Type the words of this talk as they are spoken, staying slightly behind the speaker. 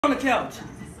On the couch.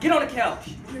 Get on the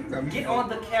couch. Get on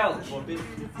the couch.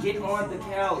 Get on the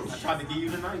couch. I tried to give you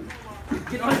the knife.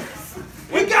 Get on.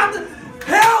 We got the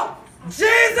help!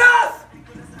 Jesus!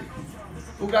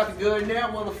 Who got the gun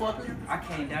now, motherfucker? I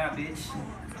can't die, bitch.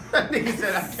 That nigga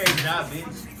said I can't die,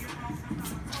 bitch.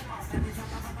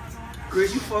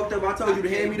 Chris, you fucked up. I told you to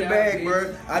hand me the bag,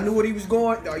 bro. I knew what he was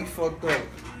going. No, you fucked up.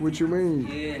 What you mean?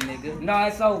 Yeah, nigga. No,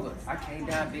 it's over. I can't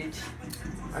die, bitch.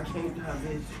 I can't die,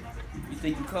 bitch. You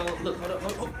think you cold? Look, hold up,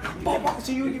 hold up. Oh,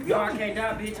 see you. No, I can't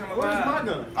die, bitch. I'm Where's alive.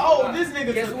 my gun? Oh, this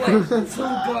nigga. Guess what? 2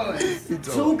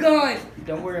 guns. 2 guns.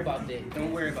 Don't worry about that.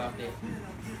 Don't worry about that.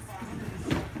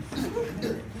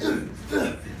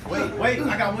 Wait,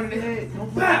 I got one in the head.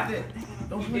 Don't play like that.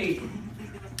 Don't play.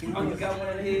 Oh, you got one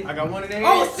in the head? I got one in the head.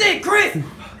 Oh, shit, Chris!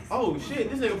 Oh, shit.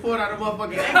 This nigga pulled out a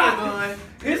motherfucking ankle gun.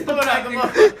 He's pulling out the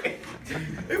motherfucking...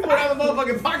 He pulled out the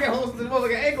motherfucking pocket holster, the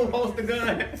motherfucking ankle holster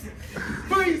gun.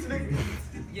 Please, nigga.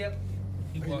 Yep.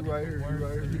 He right here, he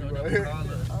right here, he right here.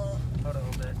 Hold on,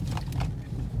 man.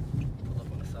 Pull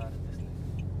up on the side of this nigga.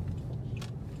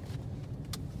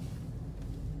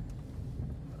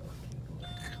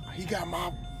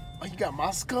 He got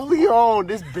my Scully on,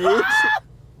 this bitch.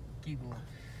 Keep going.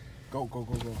 Go.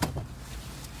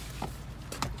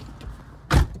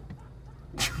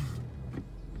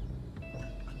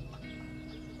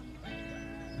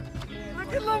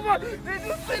 Look at Lamar. Did you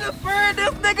see the fur in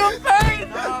this nigga's face?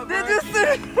 Did you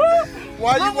see?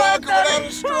 Why you walking without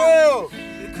a strap?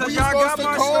 Because y'all got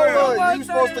my strap. You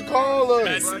supposed to call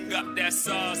us. Got that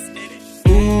sauce in it.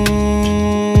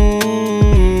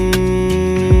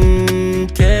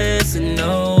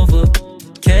 Casanova.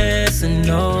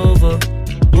 Casanova.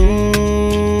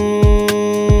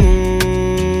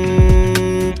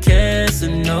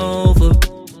 Casanova.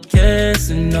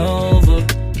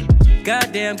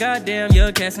 Goddamn,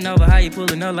 you're Casanova. How you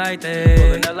pulling up like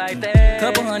that?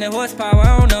 Couple hundred horsepower,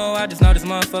 I don't know. I just know this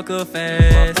motherfucker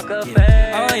fast.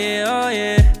 Oh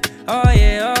yeah.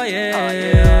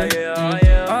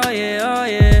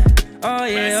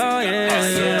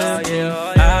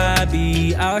 I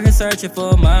be out here searching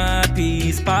for my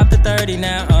peace. Pop the 30,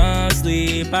 now I'm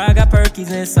asleep. I got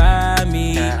perkies inside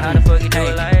me. How the fuck you do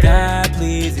it like that? God,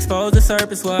 please expose the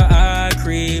surface where I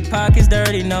creep. Pockets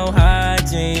dirty, no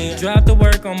hygiene. Drop the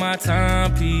work on my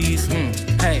timepiece.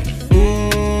 Hey.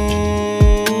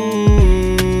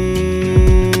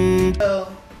 So,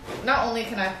 not only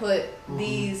can I put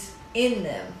these in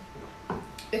them,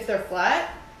 if they're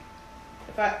flat,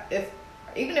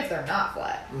 even if they're not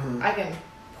flat, I can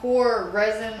pour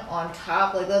resin on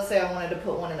top. Like, let's say I wanted to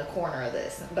put one in the corner of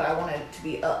this, but I wanted it to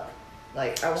be up.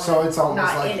 Like, I want So it's almost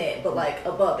not like, in it, but like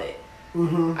above it.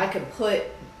 I could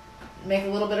make a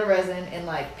little bit of resin and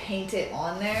like paint it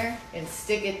on there and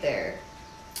stick it there,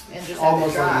 and just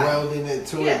almost have it dry. like welding it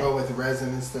to it, but with resin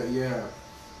and stuff. Yeah,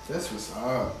 that's what's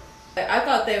up. I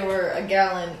thought they were a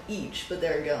gallon each, but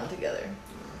they're going together.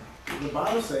 The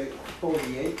bottle say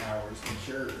 48 hours for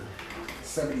sure.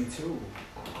 72.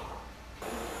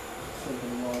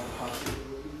 Thinking all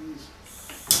possibilities.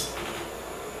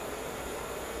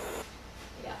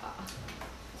 Yeah.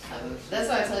 That's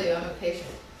why I tell you I'm a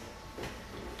patient.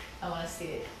 I want to see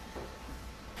it.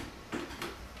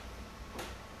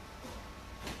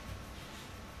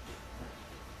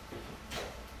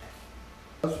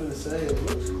 I was gonna say it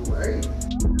looks great.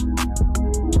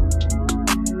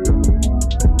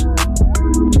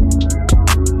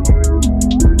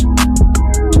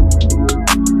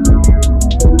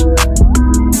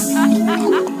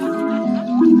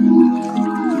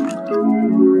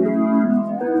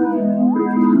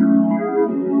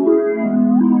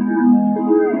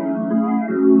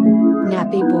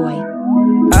 Nappy boy.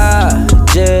 I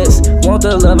just want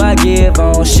the love I give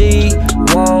on. She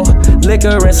won't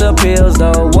liquor and some pills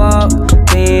though. Walk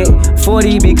big,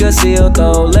 40 be concealed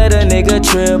though. Let a nigga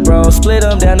trip, bro. Split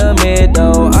them down the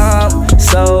middle. I'm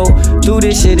so through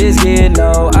this shit is getting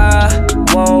no. I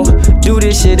won't do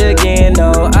this shit again,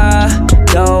 no. I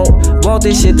don't want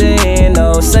this shit to end,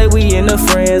 no. Say we in the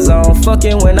friend zone,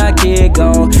 fucking when I get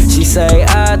gone. She say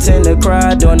I tend to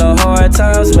cry during the hard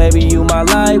times. Maybe you my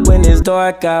light when it's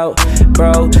dark out,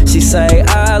 bro. She say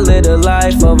I live a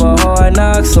life of a hard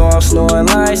knock, so I'm snoring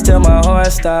lines till my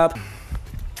heart stop.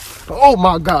 Oh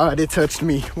my God, it touched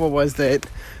me. What was that?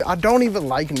 I don't even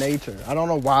like nature. I don't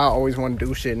know why I always want to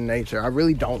do shit in nature. I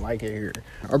really don't like it here.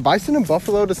 Are bison and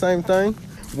buffalo the same thing?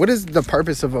 What is the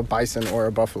purpose of a bison or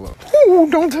a buffalo? Ooh,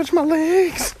 don't touch my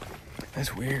legs.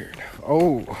 That's weird.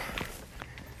 Oh,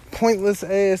 pointless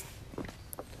ass.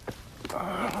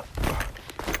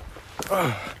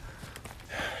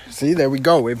 See, there we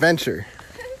go. Adventure.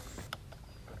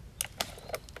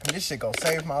 This shit gonna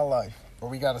save my life. But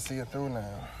we gotta see it through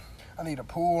now. I need a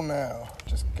pool now.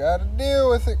 Just gotta deal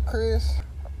with it, Chris.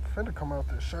 I'm finna come out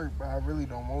this shirt, but I really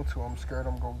don't want to. I'm scared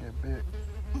I'm gonna get bit.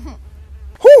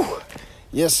 Whew!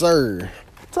 Yes, sir.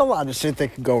 It's a lot of shit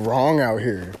that could go wrong out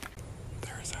here.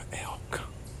 There's an elk.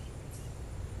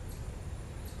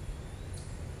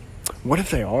 What if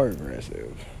they are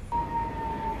aggressive?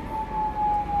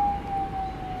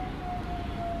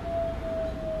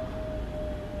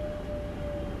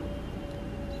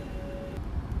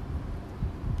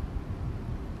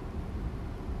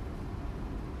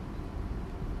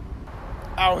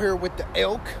 Out here with the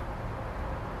elk.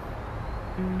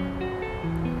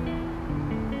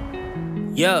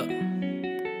 Yeah.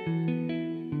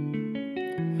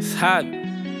 It's hot.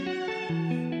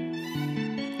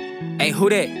 Hey, who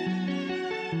that?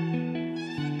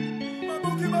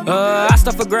 I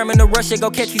stuff a gram in the rush, it go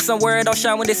catch me somewhere, it don't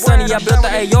shine when it's sunny. I built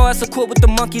the AR, it's equipped with the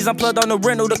monkeys, I'm plugged on the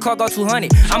rental, the car go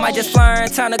 200. I might just fly her in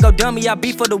town to go dummy, I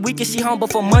beat for the weekend, she home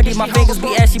before Monday. My fingers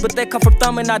be ashy, but they come from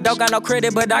thumbing. I don't got no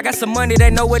credit, but I got some money, they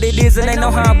know what it is and they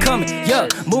know how I'm coming. Yeah,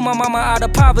 move my mama out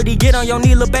of poverty, get on your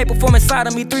knee, little baby, perform inside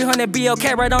of me. 300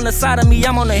 BLK right on the side of me,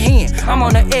 I'm on the hen, I'm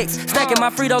on the X, stacking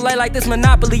my Frito-Lay like this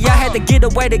Monopoly. I had to get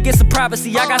away to get some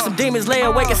privacy, I got some demons lay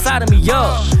awake inside of me,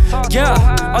 yeah.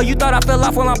 Oh, you thought I fell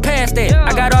off? Well, I'm past that.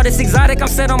 I got all this exotic, I'm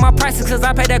set on my prices cause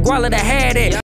I paid that guala that had it.